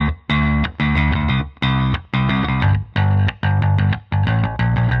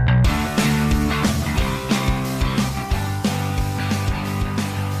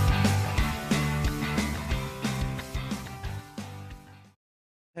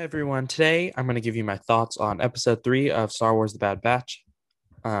Hey everyone, today I'm going to give you my thoughts on episode 3 of Star Wars The Bad Batch.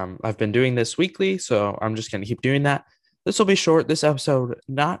 I've been doing this weekly, so I'm just going to keep doing that. This will be short. This episode,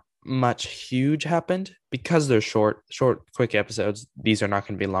 not much huge happened because they're short, quick episodes. These are not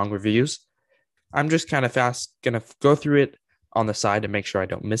going to be long reviews. I'm just kind of fast going to go through it on the side to make sure I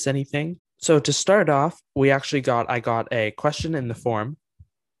don't miss anything. So to start off, I got a question in the forum.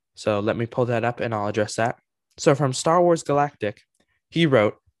 So let me pull that up and I'll address that. So from Star Wars Galactic, he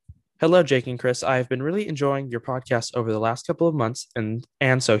wrote, "Hello, Jake and Chris. I have been really enjoying your podcast over the last couple of months, and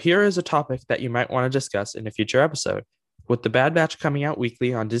so here is a topic that you might want to discuss in a future episode. With The Bad Batch coming out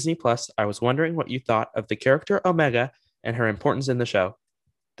weekly on Disney Plus, I was wondering what you thought of the character Omega and her importance in the show.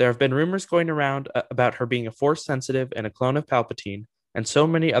 There have been rumors going around about her being a Force sensitive and a clone of Palpatine, and so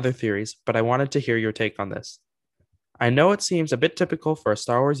many other theories, but I wanted to hear your take on this. I know it seems a bit typical for a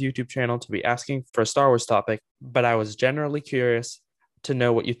Star Wars YouTube channel to be asking for a Star Wars topic, but I was generally curious to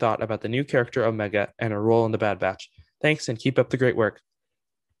know what you thought about the new character Omega and her role in the Bad Batch. Thanks and keep up the great work."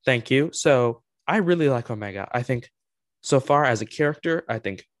 Thank you. So I really like Omega. I think so far as a character, I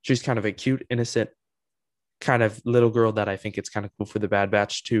think she's kind of a cute, innocent kind of little girl that I think it's kind of cool for the Bad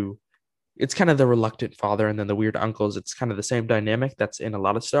Batch to. It's kind of the reluctant father and then the weird uncles. It's kind of the same dynamic that's in a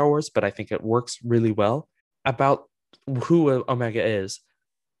lot of Star Wars, but I think it works really well. About who Omega is,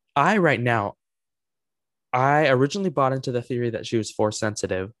 right now, I originally bought into the theory that she was Force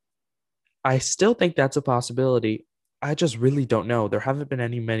sensitive. I still think that's a possibility. I just really don't know. There haven't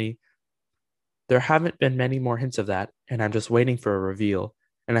been many more hints of that, and I'm just waiting for a reveal.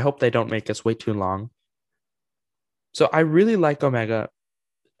 And I hope they don't make us wait too long. So I really like Omega.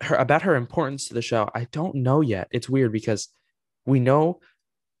 About her importance to the show, I don't know yet. It's weird because we know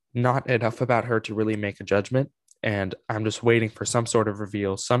not enough about her to really make a judgment. And I'm just waiting for some sort of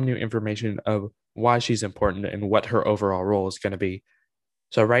reveal, some new information of why she's important and what her overall role is going to be.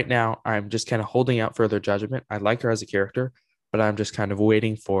 So right now, I'm just kind of holding out further judgment. I like her as a character, but I'm just kind of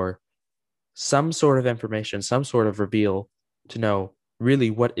waiting for some sort of information, some sort of reveal to know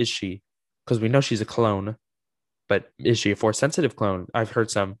really what is she? Because we know she's a clone, but is she a force sensitive clone? I've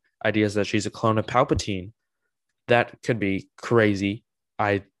heard some ideas that she's a clone of Palpatine. That could be crazy.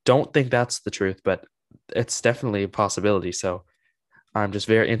 I don't think that's the truth, but it's definitely a possibility. So I'm just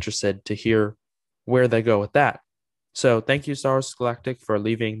very interested to hear where they go with that. So thank you, Star Wars Galactic, for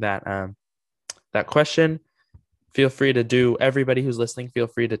leaving that question. Feel free to do everybody who's listening. Feel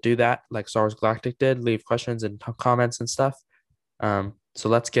free to do that, like Star Wars Galactic did. Leave questions and comments and stuff. So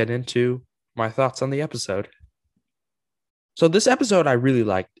let's get into my thoughts on the episode. So this episode I really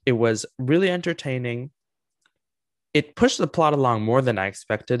liked. It was really entertaining. It pushed the plot along more than I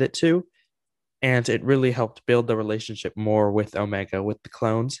expected it to, and it really helped build the relationship more with Omega, with the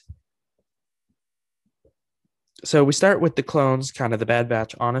clones. So we start with the clones, kind of the Bad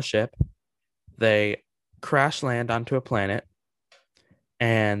Batch on a ship. They crash land onto a planet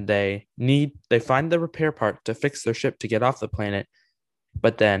and they find the repair part to fix their ship to get off the planet.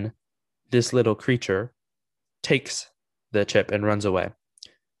 But then this little creature takes the chip and runs away.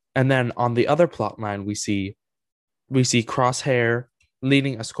 And then on the other plot line, we see Crosshair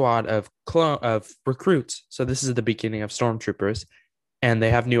leading a squad of recruits. So this is the beginning of Stormtroopers, and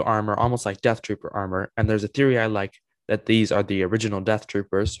they have new armor, almost like Death Trooper armor. And there's a theory I like that these are the original Death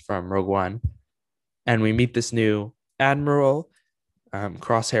Troopers from Rogue One. And we meet this new admiral.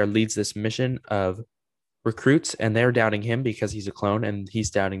 Crosshair leads this mission of recruits, and they're doubting him because he's a clone, and he's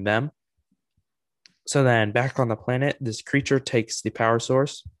doubting them. So then, back on the planet, this creature takes the power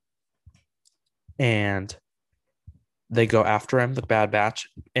source, and they go after him. The Bad Batch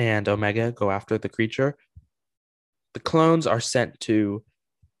and Omega go after the creature. The clones are sent to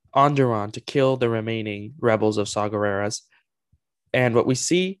Onderon to kill the remaining rebels of Saw Gerrera's. And what we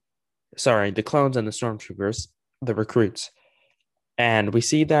see, the clones and the stormtroopers, the recruits, and we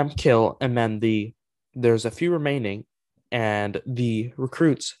see them kill, and then there's a few remaining, and the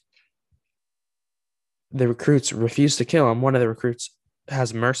recruits refuse to kill him. One of the recruits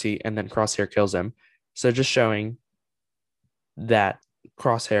has mercy, and then Crosshair kills him. So just showing that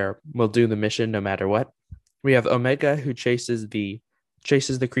Crosshair will do the mission no matter what. We have Omega who chases the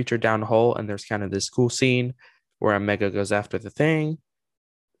creature down a hole, and there's kind of this cool scene where Omega goes after the thing,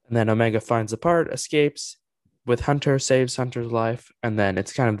 and then Omega finds the part, escapes with Hunter, saves Hunter's life, and then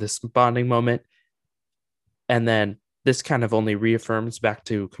it's kind of this bonding moment. And then this kind of only reaffirms back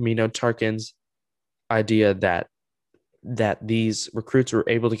to Kamino Tarkin's idea that these recruits were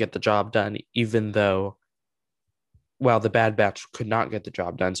able to get the job done, even though, well, the Bad Batch could not get the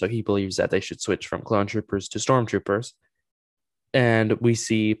job done. So he believes that they should switch from clone troopers to stormtroopers. And we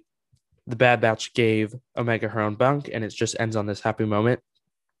see the Bad Batch gave Omega her own bunk, and it just ends on this happy moment.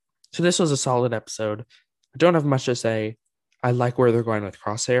 So this was a solid episode. I don't have much to say. I like where they're going with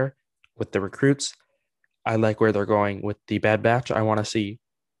Crosshair, with the recruits. I like where they're going with the Bad Batch. I want to see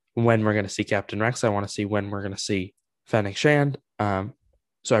when we're going to see Captain Rex. I want to see when we're going to see Fennec Shand.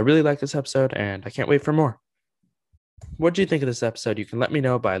 So I really like this episode, and I can't wait for more. What do you think of this episode? You can let me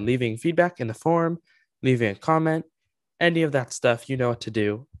know by leaving feedback in the forum, leaving a comment, any of that stuff. You know what to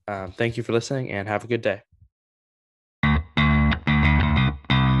do. Thank you for listening, and have a good day.